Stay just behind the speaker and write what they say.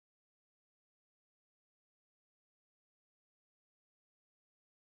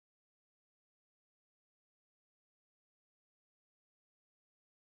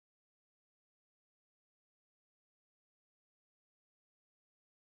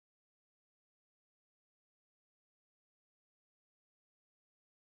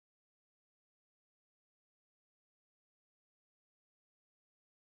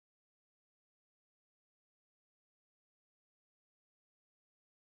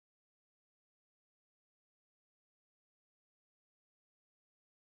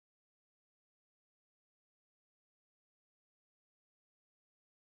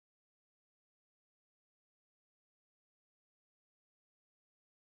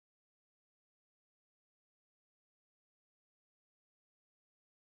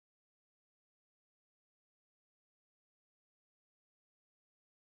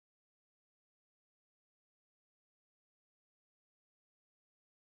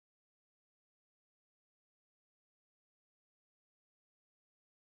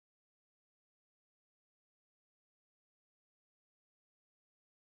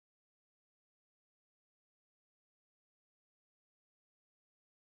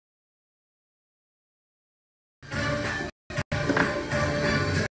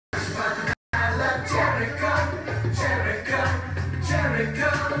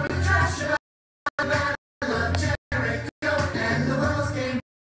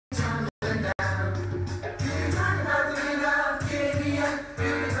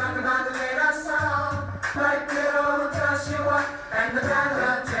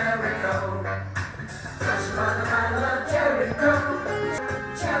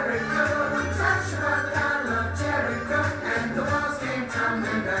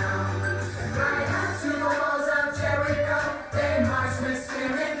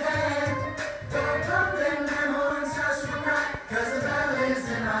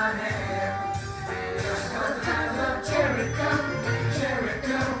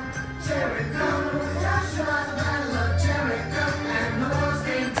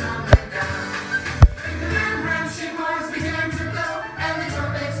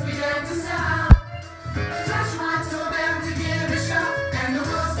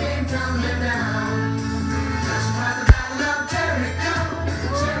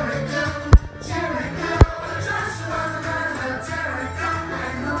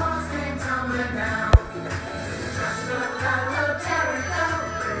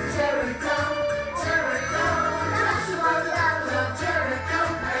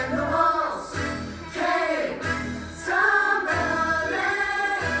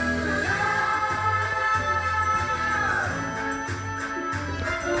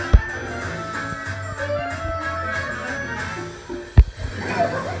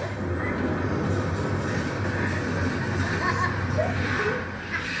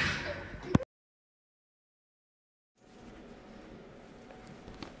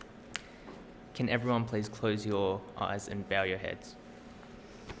Can everyone please close your eyes and bow your heads?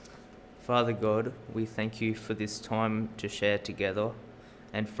 Father God, we thank you for this time to share together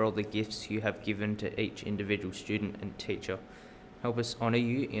and for all the gifts you have given to each individual student and teacher. Help us honour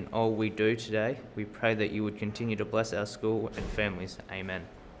you in all we do today. We pray that you would continue to bless our school and families. Amen.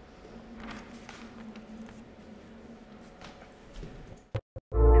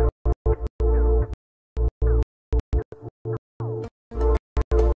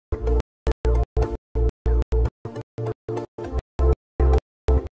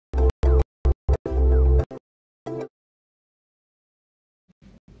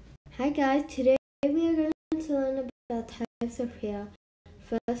 Hi guys, today we are going to learn about types of prayer.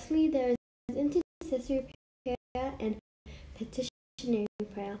 Firstly, there is intercessory prayer and petitionary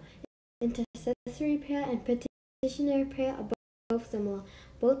prayer. Intercessory prayer and petitionary prayer are both similar.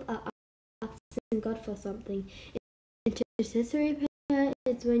 Both are asking God for something. Intercessory prayer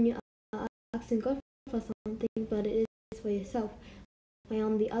is when you are asking God for something, but it is for yourself. While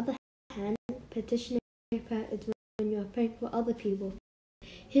on the other hand, petitionary prayer is when you are praying for other people.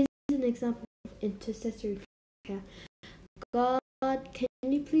 Here's an example of intercessory prayer. God, can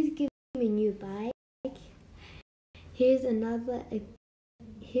you please give me a new bike? Here's another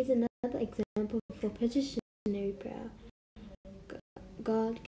example for petitionary prayer.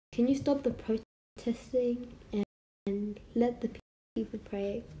 God, can you stop the protesting and let the people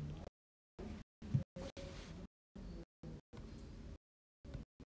pray?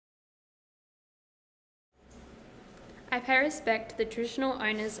 I pay respect to the traditional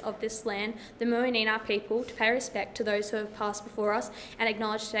owners of this land, the Muinina people, to pay respect to those who have passed before us and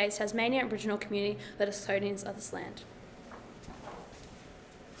acknowledge today's Tasmanian Aboriginal community, the custodians of this land.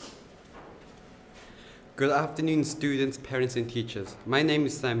 Good afternoon, students, parents and teachers. My name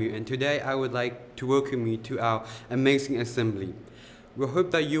is Samuel and today I would like to welcome you to our amazing assembly. We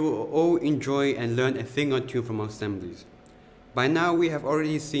hope that you will all enjoy and learn a thing or two from our assemblies. By now we have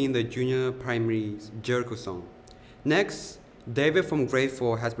already seen the junior primary Jericho song. Next, David from grade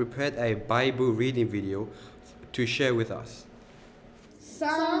 4 has prepared a Bible reading video to share with us.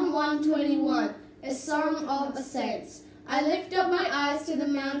 Psalm 121, a song of the saints. I lift up my eyes to the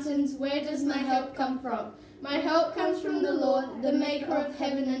mountains, where does my help come from? My help comes from the Lord, the maker of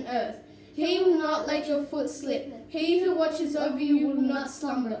heaven and earth. He will not let your foot slip. He who watches over you will not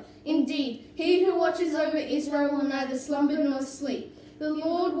slumber. Indeed, he who watches over Israel will neither slumber nor sleep. The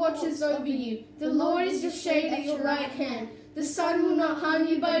Lord watches over you. The Lord is your shade at your right hand. The sun will not harm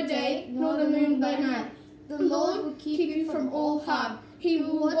you by day, nor the moon by night. The Lord will keep you from all harm. He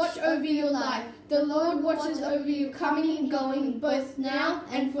will watch over your life. The Lord watches over you coming and going, both now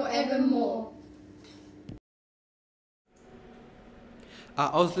and forevermore.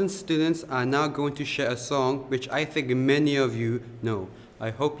 Our Auslan students are now going to share a song which I think many of you know. I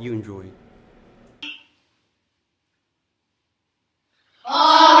hope you enjoy.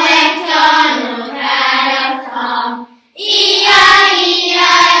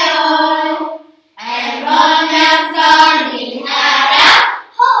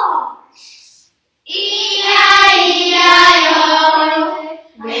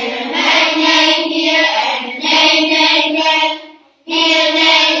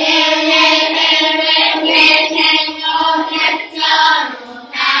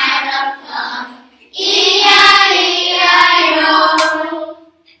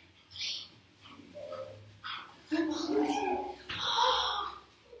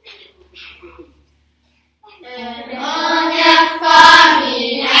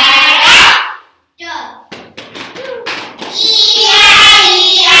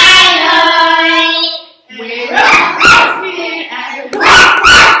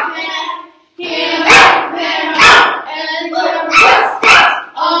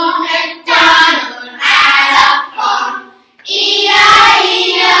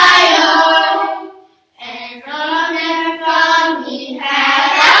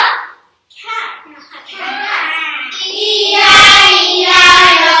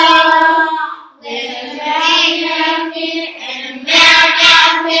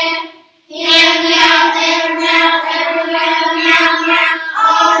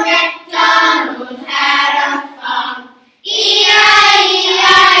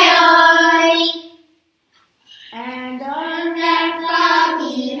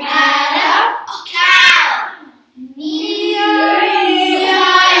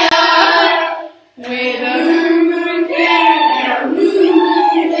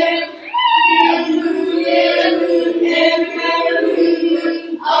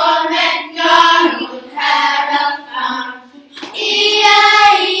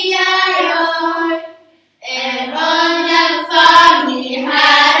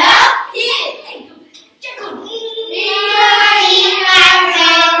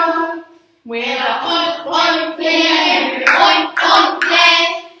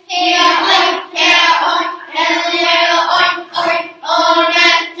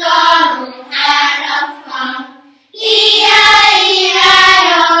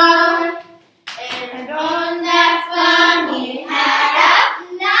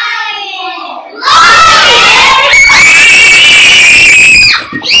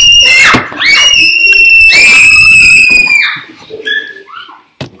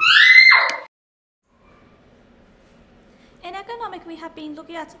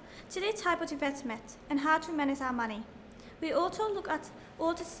 at today's type of investment and how to manage our money. We also look at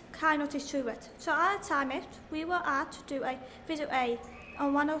all this kind of distribute. So at a time we were asked to do a video A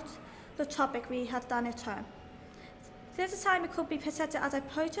on one of the topic we had done at home. This time it could be presented as a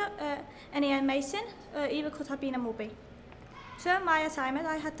poster, an animation, or even could have been a movie. So in my assignment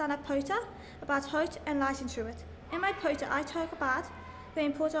I had done a poster about host and life insurance. In my poster I talk about the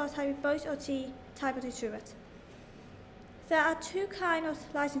importance of having both of the type of insurance. There are two kinds of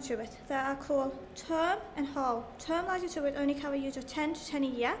life insurance. They are called term and whole. Term life insurance only cover you for 10 to 20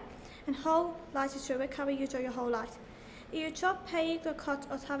 years, and whole life insurance cover you for your whole life. If you stop paying the cost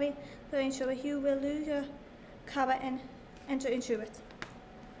of having the insurance, you will lose your cover and the insurance.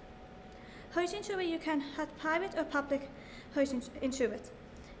 Host insurance, you can have private or public host insurance.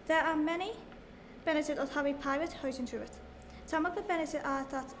 There are many benefits of having private host insurance. Some of the benefits are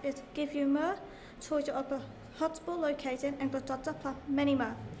that it gives you more choice of the hospital location and the doctor plus many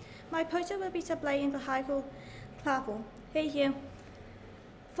more. My poster will be displayed in the high school classroom. Thank you.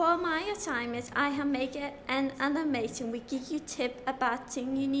 For my assignment, I have made an animation which gives you tips about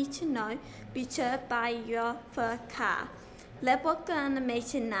things you need to know before buying your first car. Let's watch the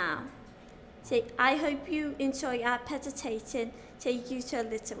animation now. So I hope you enjoy our presentation. Take you to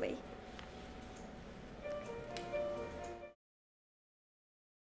literally.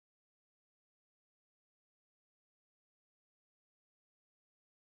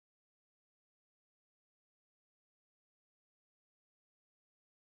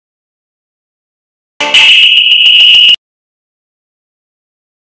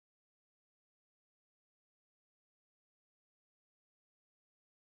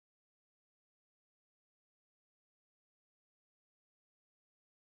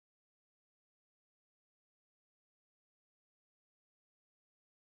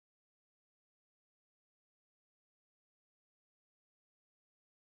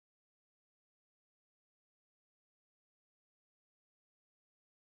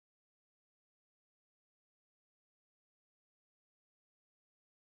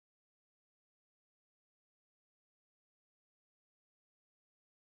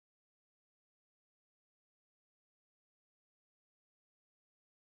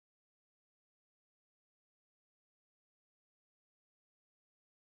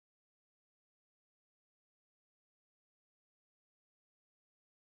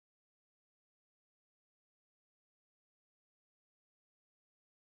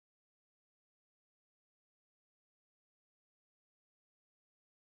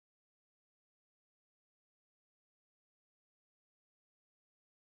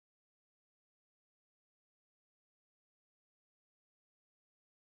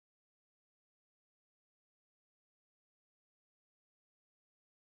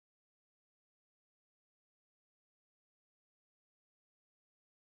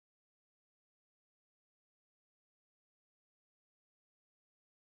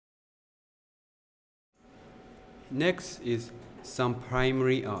 Next is some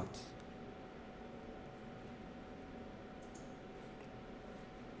primary art.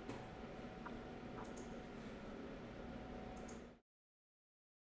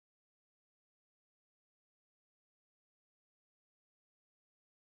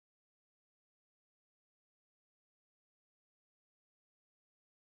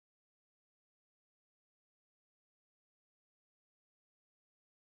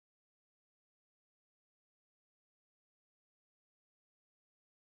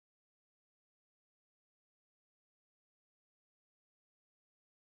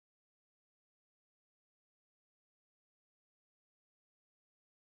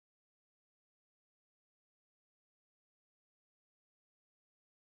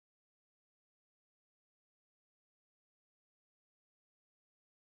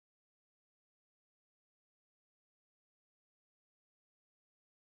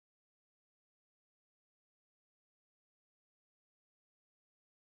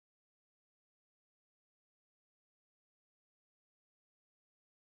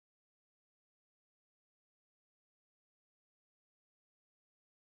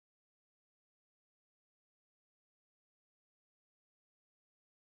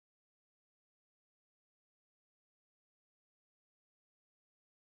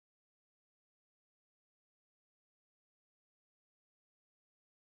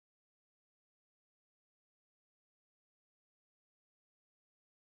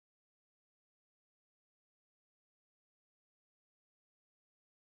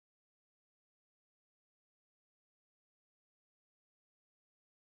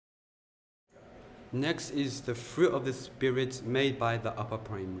 Next is the fruit of the Spirit made by the upper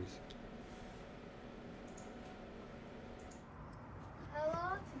primaries.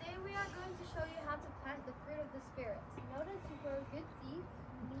 Hello, the Spirit. In order to grow good seeds,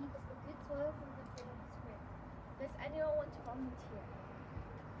 we need a good soil from the fruit of the Spirit. Does anyone want to volunteer?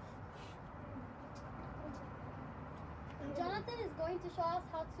 Jonathan is going to show us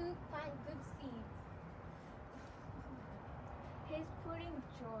how to plant good seeds. He's putting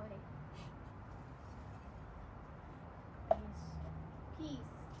joy, peace,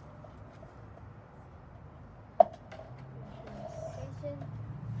 patience,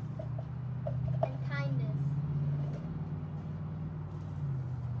 and kindness.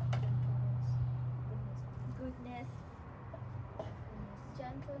 Goodness,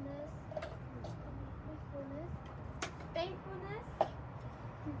 gentleness, faithfulness,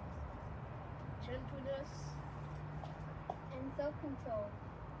 gentleness, and self-control.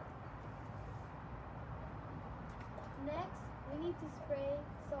 Next, we need to spray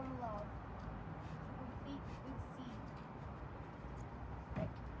some love to complete good seed.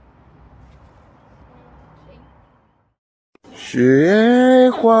 雪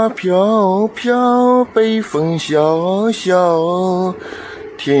花飘飘，北风萧萧，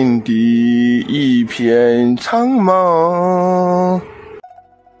天地一片苍茫。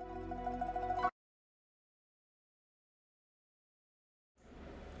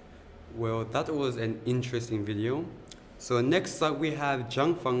Well, that was an interesting video. So next up we have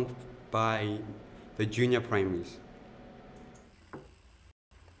Jung Feng by the junior primaries.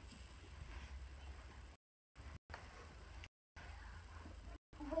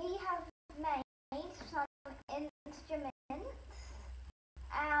 We have made some instruments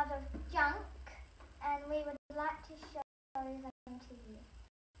out of junk and we would like to show them to you.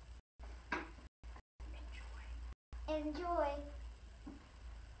 Enjoy.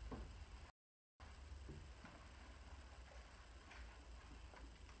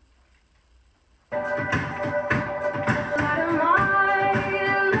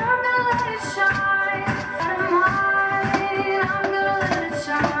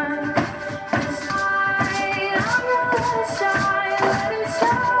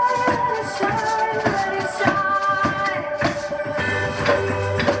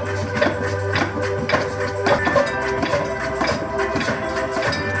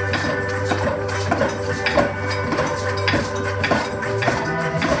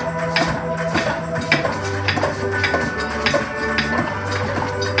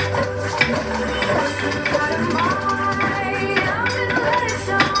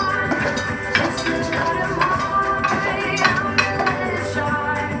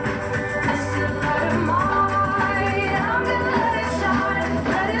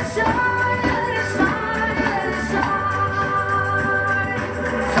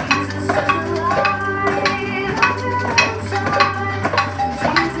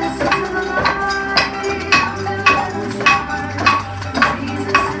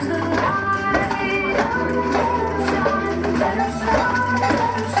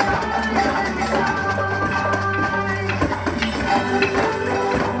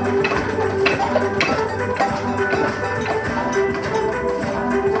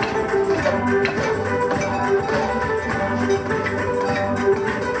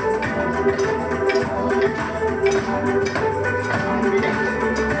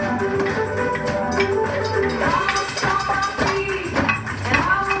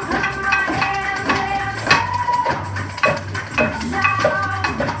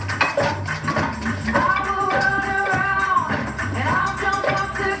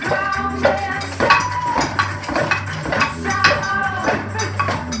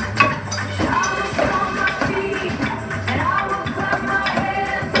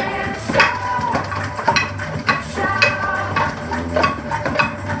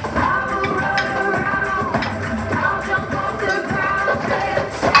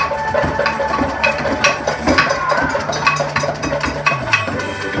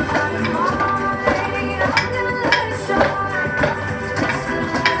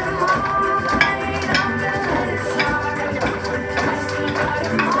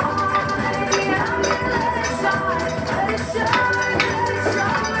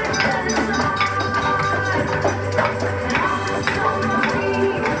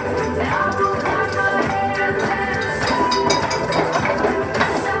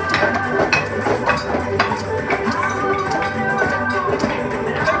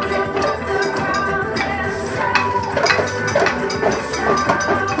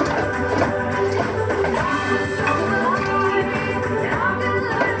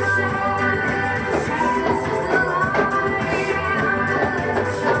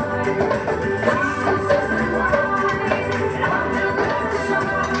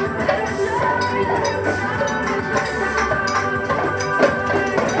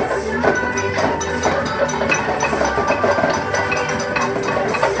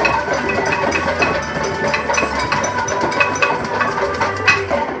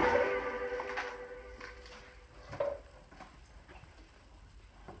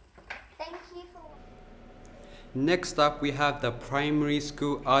 Next up, we have the Primary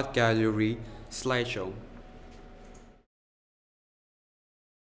School Art Gallery slideshow.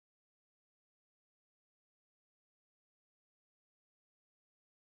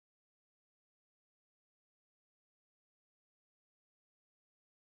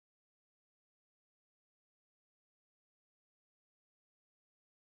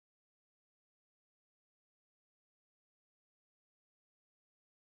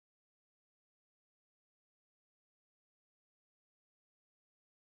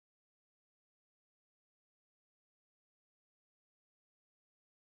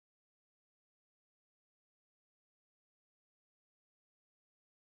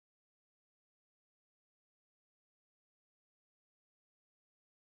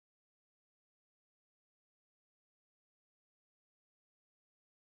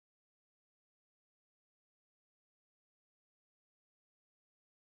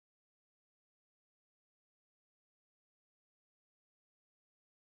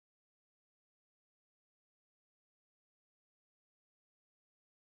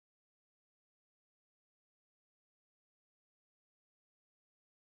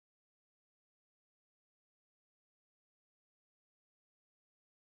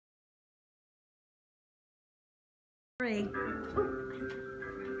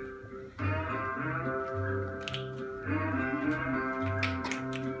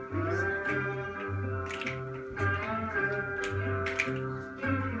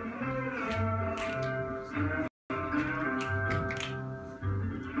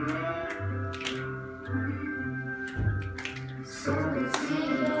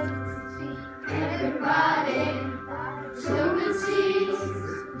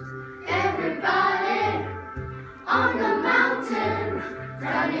 On the mountain,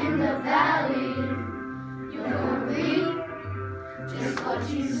 down in the valley, you're gonna reap just what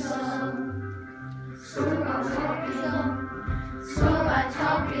you sow. Sow by walking, sow by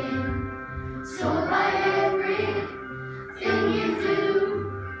talking, sow by everything you do.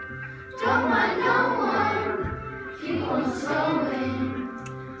 Don't mind no one, keep on sowing.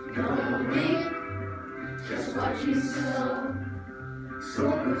 You're gonna reap just what you sow.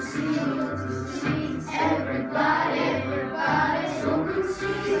 Sow good seeds, everybody, everybody. Sow good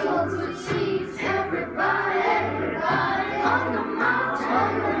seeds, everybody, everybody. On the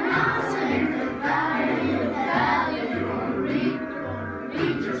mountain, in the valley, you're gonna reap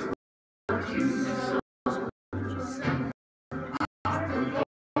just what you sow.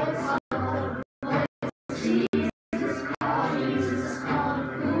 Jesus call,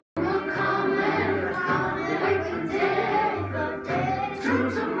 who will come and wake the dead.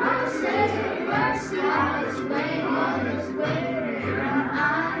 Streams of mercy, on His way, and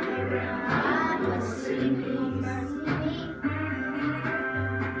I must see me.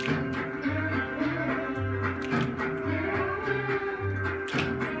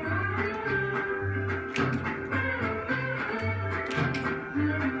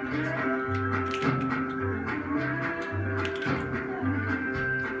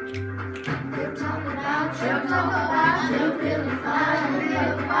 They'll talk about you, vilify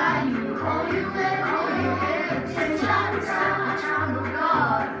you, call you there, say child of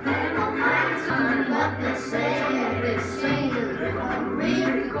God. They don't mind what they say, they sing. You're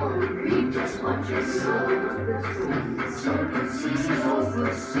gonna reap just what you sow. Sow good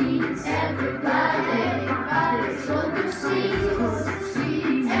seeds, everybody, sow good seeds,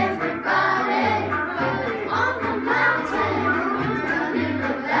 everybody. On the mountain, down in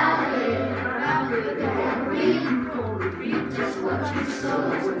the valley, you're gonna reap just what you sow.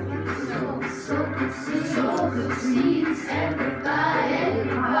 Sow good seeds, everybody,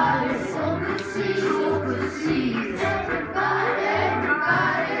 sow good seeds, everybody,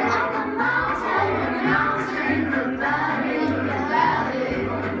 on the mountain, in the valley,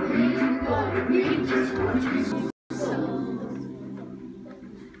 gonna reap just what you sow.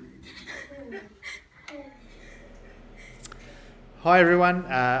 Hi everyone,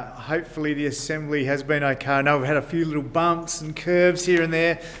 hopefully the assembly has been okay. I know we've had a few little bumps and curves here and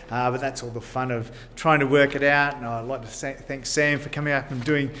there, but that's all the fun of trying to work it out. And I'd like to thank Sam for coming up and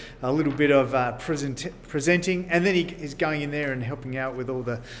doing a little bit of presenting, and then he's going in there and helping out with all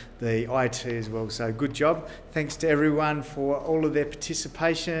the IT as well. So good job. Thanks to everyone for all of their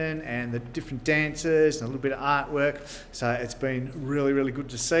participation and the different dancers and a little bit of artwork. So it's been really, really good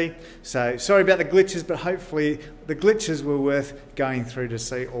to see. So sorry about the glitches, but hopefully the glitches were worth going through to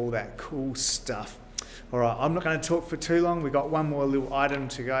see all that cool stuff. All right, I'm not going to talk for too long. We've got one more little item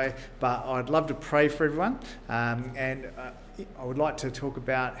to go, but I'd love to pray for everyone. I would like to talk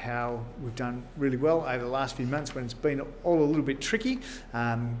about how we've done really well over the last few months when it's been all a little bit tricky.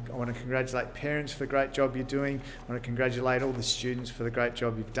 I want to congratulate parents for the great job you're doing. I want to congratulate all the students for the great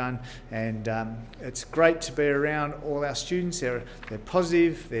job you've done. And it's great to be around all our students. They're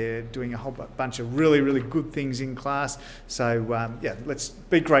positive. They're doing a whole bunch of really, really good things in class. So, yeah, let's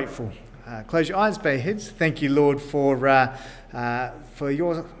be grateful. Close your eyes, bow your heads. Thank you, Lord, for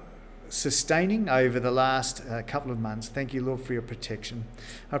your sustaining over the last couple of months. Thank you, Lord, for your protection.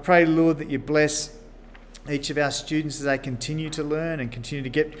 I pray, Lord, that you bless each of our students as they continue to learn and continue to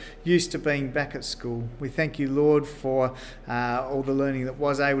get used to being back at school. We thank you, Lord, for all the learning that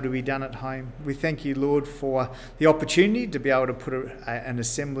was able to be done at home. We thank you, Lord, for the opportunity to be able to put an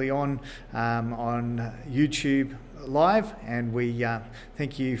assembly on YouTube live, and we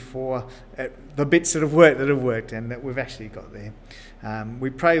thank you for the bits that have worked and that we've actually got there. We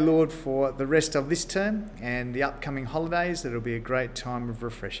pray, Lord, for the rest of this term and the upcoming holidays, that it'll be a great time of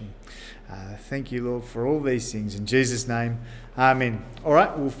refreshing. Thank you, Lord, for all these things. In Jesus' name, amen. All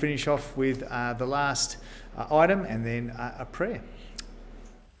right, we'll finish off with the last item and then a prayer.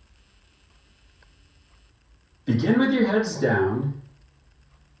 Begin with your heads down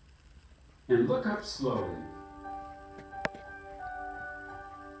and look up slowly.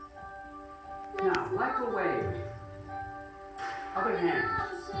 Now, like a wave. Other hand.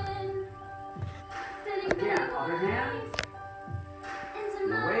 Again, other hand.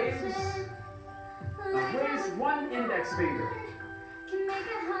 The waves. Now raise one index finger.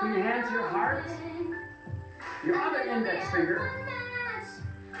 Bring your hand to your heart. Your other index finger.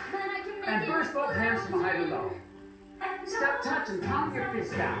 And burst both hands from high to low. Step, touch, and palm your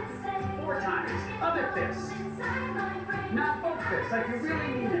fists down. 4 times. Other fist. Now both fists, like you really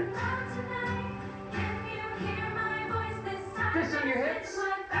mean it. Fists on your hips,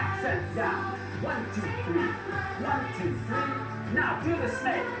 accent down. 1, 2, 3. 1, 2, 3. Now do the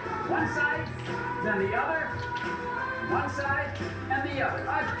snake. One side, then the other. One side, and the other.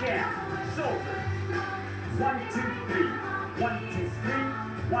 Again. Shoulder. 1, 2, 3. 1, 2, 3.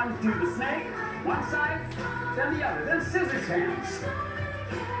 1, do the snake. One side, then the other. Then scissors hands.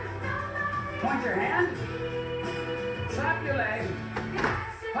 Point your hand. Slap your leg.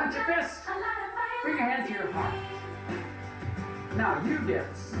 Punch your fist. Bring your hand to your heart. Now,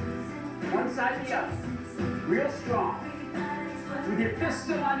 U-dips. One side, the other. Real strong. With your fist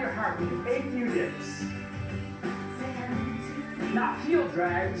still on your heart, we do 8 U-dips. Now, heel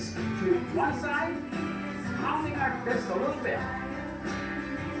drags to one side, pounding our fist a little bit.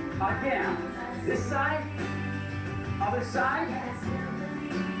 Again, this side, other side.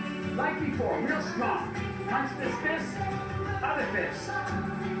 Like before, real strong. Punch this fist, other fist.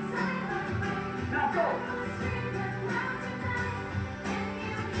 Now, both.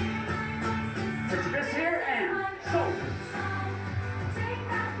 Put your fist here and shoulders.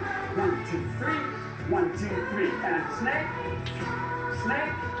 1, 2, 3. 1, 2, 3. And snake,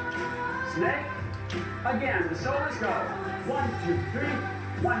 snake, snake. Again, the shoulders go. 1, 2, 3.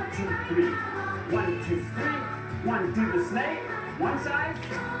 1, 2, 3. 1, 2, 3. 1, do the snake. One side,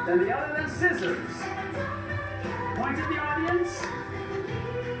 then the other, then scissors. Point at the audience.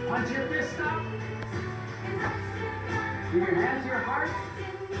 Punch your fist up. Bring your hand to your heart.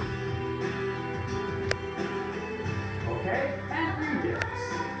 Okay, and U-dips.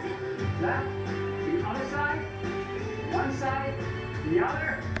 Left, the other side, one side, the other,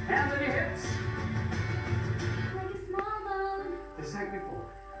 hands on your hips. Like a small boat Just like before.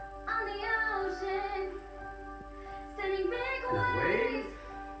 on the ocean, sending big waves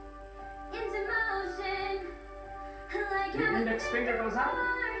into motion. Like Your how index finger goes out.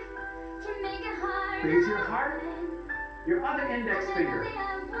 can make a heart. Bring it to your heart. Your other index finger.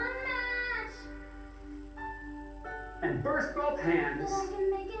 And burst both hands. I can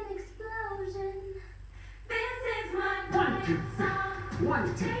make an explosion. This is my 1, 2, 3.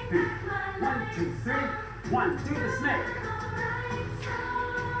 1, 2, 3. 1, 2, 3. 1, do the snake.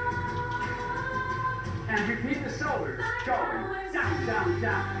 And repeat the shoulders. Going down, down,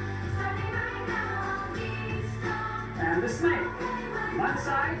 down. And the snake. One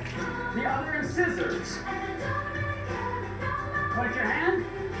side, the other, and scissors. Point your hand.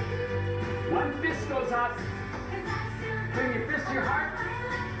 One fist goes up. Bring your fist to your heart.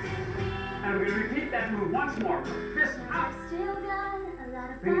 And we're going to repeat that move once more. Fist up.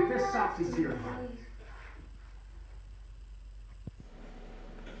 Bring your fist softly to your heart.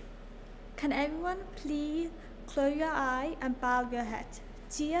 Can everyone please close your eye and bow your head?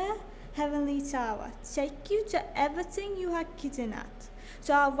 Dear Heavenly Father, thank you to everything you have given us,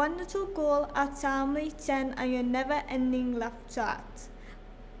 to our wonderful goal, our family, then, and your never-ending love to us.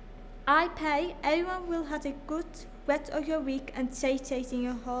 I pray everyone will have a good rest of your week, and stay safe in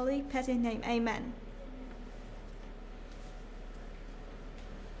your holy, precious name. Amen.